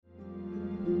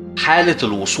حالة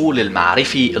الوصول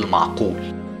المعرفي المعقول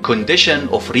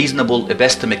Condition of Reasonable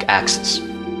Epistemic Access.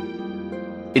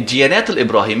 الديانات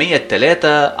الإبراهيمية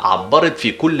الثلاثة عبرت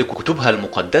في كل كتبها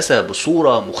المقدسة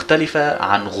بصورة مختلفة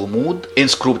عن غموض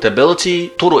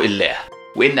inscrutability طرق الله،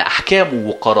 وإن أحكامه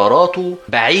وقراراته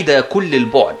بعيدة كل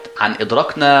البعد عن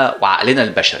إدراكنا وعقلنا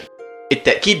البشري.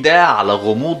 التأكيد ده على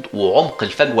غموض وعمق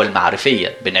الفجوة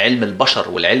المعرفية بين علم البشر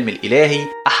والعلم الإلهي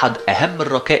أحد أهم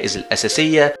الركائز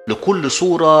الأساسية لكل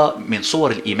صورة من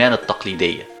صور الإيمان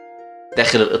التقليدية.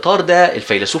 داخل الإطار ده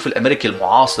الفيلسوف الأمريكي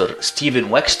المعاصر ستيفن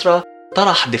ويكسترا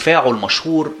طرح دفاعه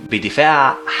المشهور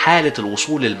بدفاع حالة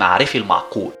الوصول المعرفي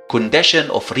المعقول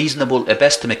Condition of Reasonable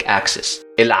Epistemic Access،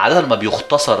 اللي عادة ما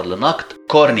بيختصر لنقد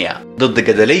كورنيا ضد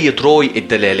جدلية روي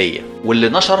الدلالية، واللي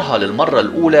نشرها للمرة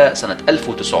الأولى سنة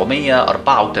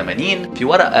 1984 في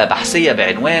ورقة بحثية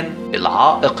بعنوان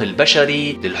العائق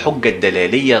البشري للحجة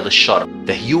الدلالية للشر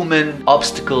The Human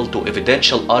Obstacle to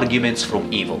Evidential Arguments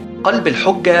from Evil. قلب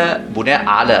الحجة بناء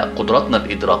على قدراتنا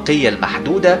الإدراكية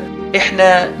المحدودة،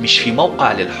 احنا مش في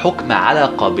موقع للحكم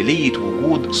على قابلية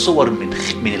وجود صور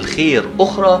من الخير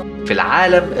أخرى في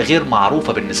العالم غير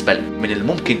معروفة بالنسبة لنا، من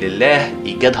الممكن لله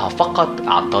إيجادها فقط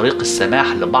عن طريق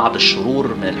السماح لبعض الشرور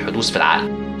من الحدوث في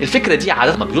العالم. الفكرة دي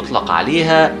عادة ما بيطلق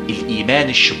عليها الإيمان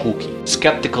الشكوكي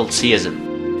Skeptical Theism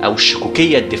أو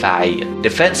الشكوكية الدفاعية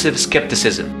Defensive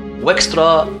Skepticism.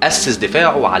 ويكسترا أسس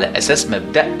دفاعه على أساس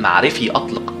مبدأ معرفي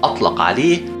أطلق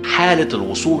عليه حالة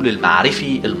الوصول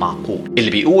المعرفي المعقول، اللي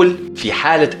بيقول في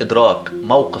حالة إدراك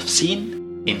موقف سين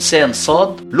إنسان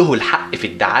صاد له الحق في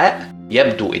ادعاء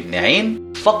يبدو إن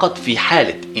عين، فقط في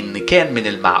حالة إن كان من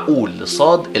المعقول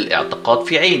لصاد الاعتقاد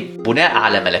في عين بناء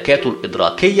على ملكاته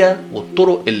الإدراكية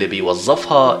والطرق اللي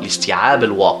بيوظفها لاستيعاب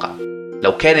الواقع.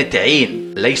 لو كانت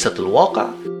عين ليست الواقع،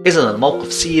 إذن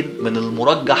الموقف سين من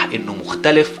المرجح إنه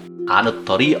مختلف عن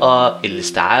الطريقة اللي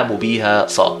استيعابوا بيها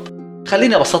صاد.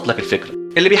 خليني أبسط لك الفكرة.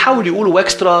 اللي بيحاول يقوله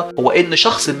ويكسترا هو إن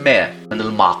شخص ما من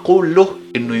المعقول له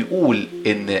إنه يقول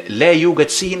إن لا يوجد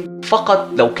سين فقط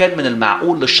لو كان من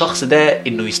المعقول للشخص ده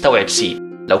إنه يستوعب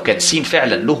سين، لو كان سين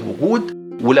فعلا له وجود.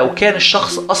 ولو كان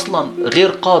الشخص أصلا غير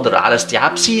قادر على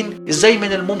استيعاب سين، إزاي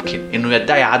من الممكن إنه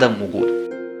يدعي عدم وجوده؟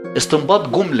 استنباط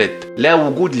جملة لا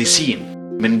وجود لسين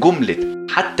من جملة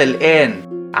حتى الآن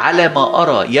على ما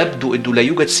أرى يبدو أنه لا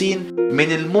يوجد سين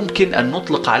من الممكن أن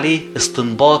نطلق عليه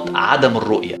استنباط عدم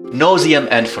الرؤية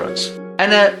Nauseam Inference.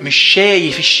 أنا مش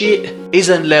شايف الشيء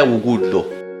إذن لا وجود له.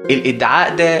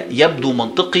 الادعاء ده يبدو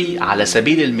منطقي على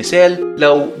سبيل المثال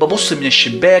لو ببص من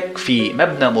الشباك في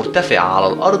مبنى مرتفع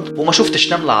على الأرض وما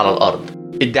شفتش نملة على الأرض،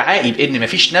 ادعائي بأن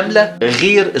مفيش نملة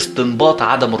غير استنباط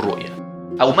عدم الرؤية.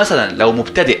 أو مثلا لو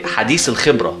مبتدئ حديث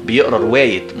الخبرة بيقرأ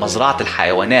رواية مزرعة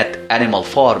الحيوانات Animal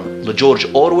Farm لجورج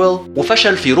أورويل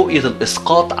وفشل في رؤية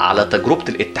الإسقاط على تجربة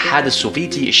الاتحاد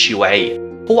السوفيتي الشيوعية،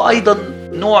 هو أيضا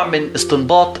نوع من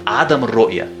استنباط عدم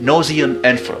الرؤية Nauseam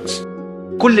Inference.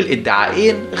 كل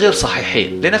الادعاءين غير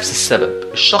صحيحين لنفس السبب.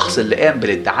 الشخص اللي قام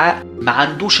بالادعاء ما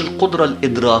عندوش القدرة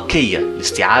الإدراكية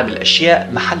لاستيعاب الأشياء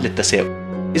محل التساوي.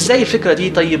 إزاي الفكرة دي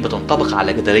طيب بتنطبق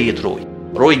على جدلية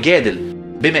روي جادل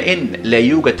بما إن لا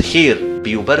يوجد خير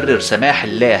بيبرر سماح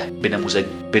الله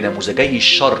بنموذجي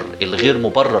الشر الغير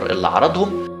مبرر اللي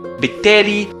عرضهم،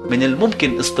 بالتالي من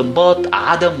الممكن استنباط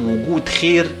عدم وجود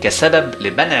خير كسبب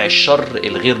لمنع الشر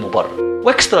الغير مبرر.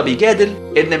 ويكسترا بيجادل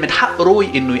إن من حق روي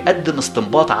إنه يقدم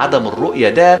استنباط عدم الرؤية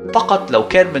ده فقط لو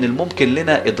كان من الممكن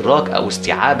لنا إدراك أو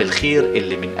استيعاب الخير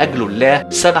اللي من أجله الله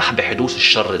سمح بحدوث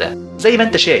الشر ده. زي ما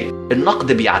أنت شايف،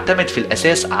 النقد بيعتمد في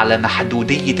الأساس على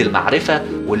محدودية المعرفة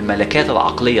والملكات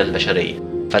العقلية البشرية.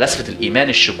 فلسفة الإيمان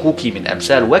الشكوكي من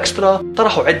أمثال ويكسترا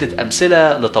طرحوا عدة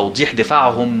أمثلة لتوضيح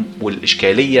دفاعهم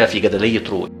والإشكالية في جدلية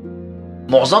روي.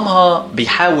 معظمها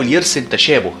بيحاول يرسم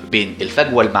تشابه بين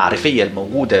الفجوة المعرفية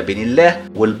الموجودة بين الله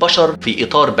والبشر في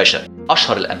إطار بشري.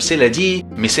 أشهر الأمثلة دي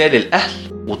مثال الأهل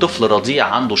وطفل رضيع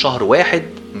عنده شهر واحد.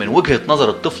 من وجهة نظر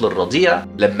الطفل الرضيع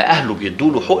لما أهله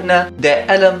بيدوله حقنة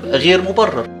ده ألم غير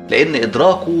مبرر، لأن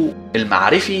إدراكه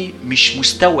المعرفي مش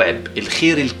مستوعب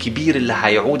الخير الكبير اللي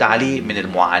هيعود عليه من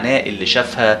المعاناة اللي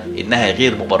شافها إنها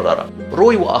غير مبررة.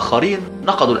 روي وآخرين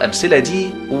نقدوا الأمثلة دي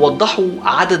ووضحوا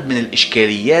عدد من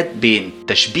الإشكاليات بين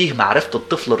تشبيه معرفة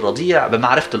الطفل الرضيع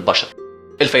بمعرفة البشر.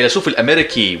 الفيلسوف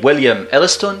الأمريكي ويليام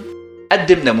إليستون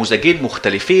قدم نموذجين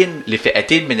مختلفين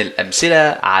لفئتين من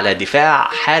الأمثلة على دفاع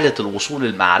حالة الوصول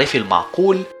المعرفي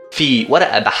المعقول في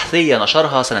ورقة بحثية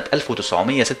نشرها سنة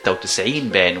 1996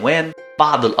 بعنوان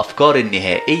بعض الأفكار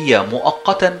النهائية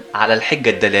مؤقتا على الحجة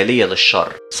الدلالية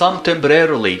للشر. Some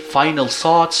temporarily final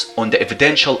thoughts on the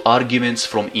evidential arguments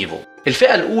from evil.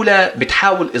 الفئة الأولى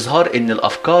بتحاول إظهار إن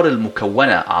الأفكار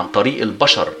المكونة عن طريق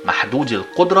البشر محدودي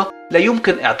القدرة لا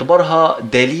يمكن اعتبارها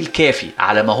دليل كافي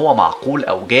على ما هو معقول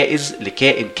أو جائز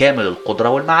لكائن كامل القدرة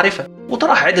والمعرفة،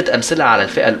 وطرح عدة أمثلة على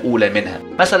الفئة الأولى منها.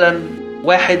 مثلا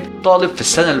واحد طالب في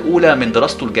السنة الأولى من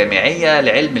دراسته الجامعية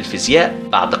لعلم الفيزياء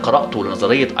بعد قراءته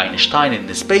لنظرية أينشتاين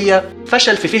النسبية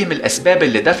فشل في فهم الأسباب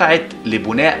اللي دفعت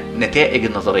لبناء نتائج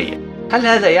النظرية. هل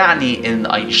هذا يعني إن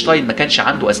أينشتاين ما كانش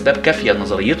عنده أسباب كافية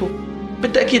لنظريته؟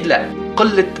 بالتأكيد لا.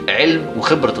 قلة علم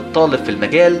وخبرة الطالب في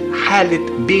المجال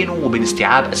حالت بينه وبين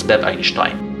استيعاب أسباب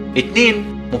أينشتاين. 2.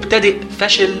 مبتدئ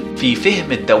فشل في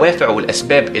فهم الدوافع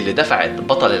والأسباب اللي دفعت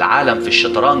بطل العالم في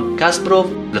الشطرنج كاسبروف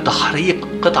لتحريق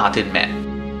قطعة ما.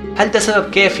 هل ده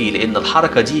سبب كافي لأن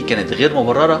الحركة دي كانت غير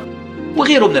مبررة؟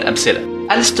 وغيره من الأمثلة.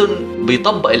 ألستون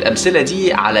بيطبق الأمثلة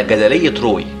دي على جدلية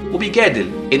روي، وبيجادل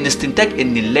إن استنتاج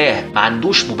إن الله ما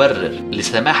عندوش مبرر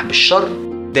للسماح بالشر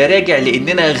ده راجع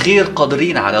لأننا غير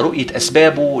قادرين على رؤية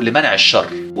أسبابه لمنع الشر،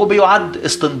 وبيعد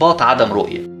استنباط عدم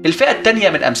رؤية. الفئة الثانية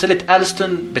من أمثلة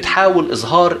ألستون بتحاول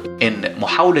إظهار إن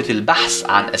محاولة البحث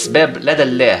عن أسباب لدى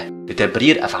الله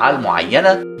لتبرير أفعال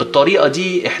معينة، بالطريقة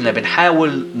دي إحنا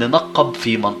بنحاول ننقب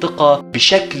في منطقة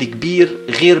بشكل كبير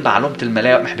غير معلومة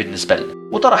الملامح بالنسبة لنا.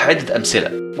 وطرح عدة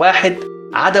أمثلة. 1.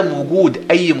 عدم وجود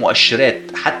أي مؤشرات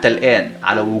حتى الآن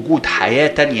على وجود حياة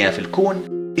تانية في الكون،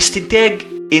 استنتاج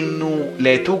إنه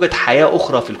لا توجد حياة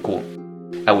أخرى في الكون.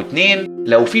 أو 2.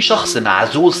 لو في شخص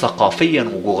معزول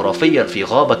ثقافيا وجغرافيا في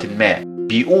غابة ما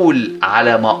بيقول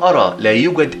على ما أرى لا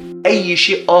يوجد أي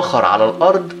شيء آخر على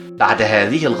الأرض بعد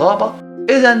هذه الغابة،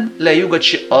 إذن لا يوجد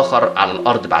شيء آخر على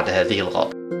الأرض بعد هذه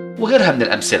الغابة. وغيرها من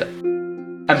الأمثلة.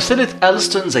 أمثلة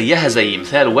ألستون زيها زي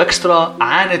مثال ويكسترا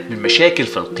عانت من مشاكل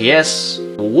في القياس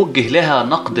ووجه لها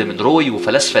نقد من روي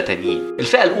وفلاسفة تانيين.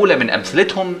 الفئة الأولى من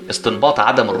أمثلتهم استنباط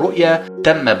عدم الرؤية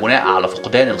تم بناء على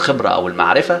فقدان الخبرة أو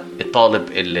المعرفة. الطالب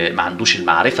اللي ما عندوش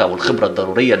المعرفة والخبرة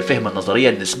الضرورية لفهم النظرية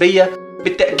النسبية.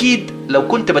 بالتأكيد لو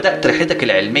كنت بدأت رحلتك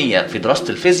العلمية في دراسة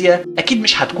الفيزياء أكيد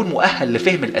مش هتكون مؤهل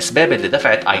لفهم الأسباب اللي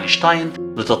دفعت أينشتاين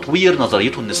لتطوير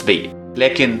نظريته النسبية.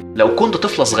 لكن لو كنت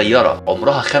طفلة صغيرة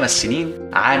عمرها 5 سنين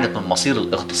عانت من مصير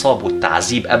الاغتصاب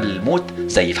والتعذيب قبل الموت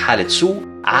زي في حالة سو،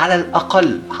 على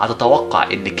الأقل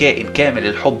هتتوقع إن كائن كامل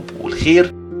الحب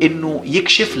والخير إنه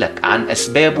يكشف لك عن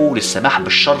أسبابه للسماح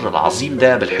بالشر العظيم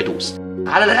ده بالحدوث.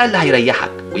 على الأقل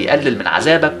هيريحك ويقلل من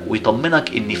عذابك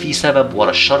ويطمنك إن في سبب ورا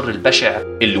الشر البشع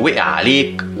اللي وقع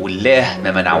عليك والله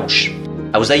ما منعوش.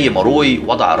 أو زي ما روي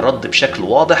وضع الرد بشكل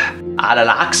واضح، على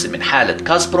العكس من حالة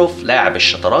كاسبروف لاعب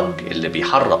الشطرنج اللي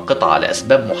بيحرك قطعة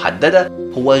لأسباب محددة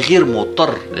هو غير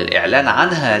مضطر للإعلان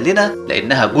عنها لنا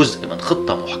لأنها جزء من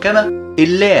خطة محكمة.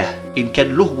 الله إن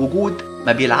كان له وجود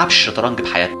ما بيلعبش الشطرنج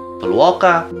بحياته. في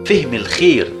الواقع فهم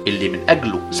الخير اللي من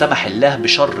أجله سمح الله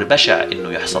بشر بشع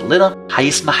إنه يحصل لنا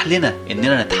هيسمح لنا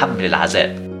إننا نتحمل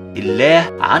العذاب.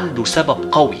 الله عنده سبب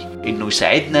قوي إنه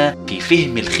يساعدنا في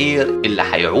فهم الخير اللي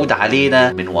هيعود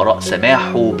علينا من وراء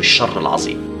سماحه بالشر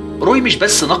العظيم. روي مش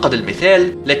بس نقد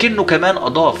المثال لكنه كمان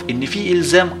أضاف إن في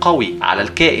إلزام قوي على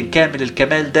الكائن كامل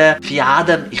الكمال ده في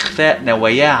عدم إخفاء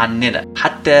نواياه عننا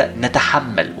حتى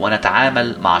نتحمل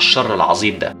ونتعامل مع الشر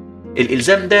العظيم ده.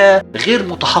 الإلزام ده غير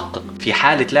متحقق في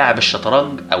حالة لاعب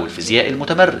الشطرنج أو الفيزياء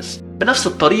المتمرس. بنفس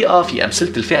الطريقة في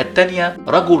أمثلة الفئة التانية،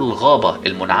 رجل الغابة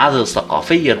المنعزل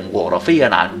ثقافيا وجغرافيا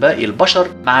عن باقي البشر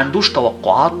ما عندوش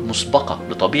توقعات مسبقة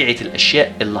لطبيعة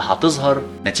الأشياء اللي هتظهر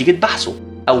نتيجة بحثه.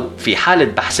 أو في حالة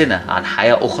بحثنا عن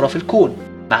حياة أخرى في الكون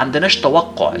ما عندناش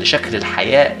توقع لشكل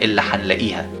الحياة اللي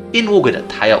هنلاقيها إن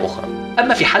وجدت حياة أخرى.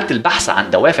 أما في حالة البحث عن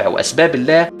دوافع وأسباب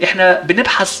الله إحنا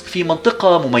بنبحث في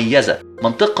منطقة مميزة،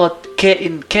 منطقة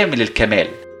كائن كامل الكمال،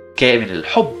 كائن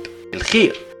الحب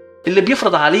الخير اللي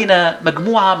بيفرض علينا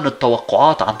مجموعة من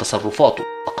التوقعات عن تصرفاته،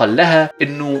 أقلها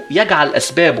إنه يجعل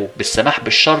أسبابه بالسماح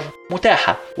بالشر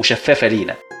متاحة وشفافة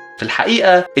لينا. في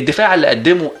الحقيقة الدفاع اللي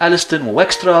قدمه ألستون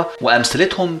وويكسترا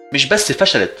وأمثلتهم مش بس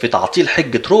فشلت في تعطيل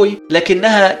حجة روي،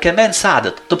 لكنها كمان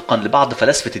ساعدت طبقا لبعض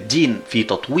فلاسفة الدين في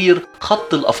تطوير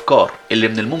خط الأفكار اللي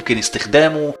من الممكن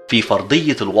استخدامه في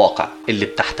فرضية الواقع اللي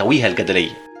بتحتويها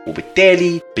الجدلية،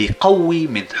 وبالتالي بيقوي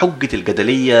من حجة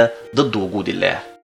الجدلية ضد وجود الله.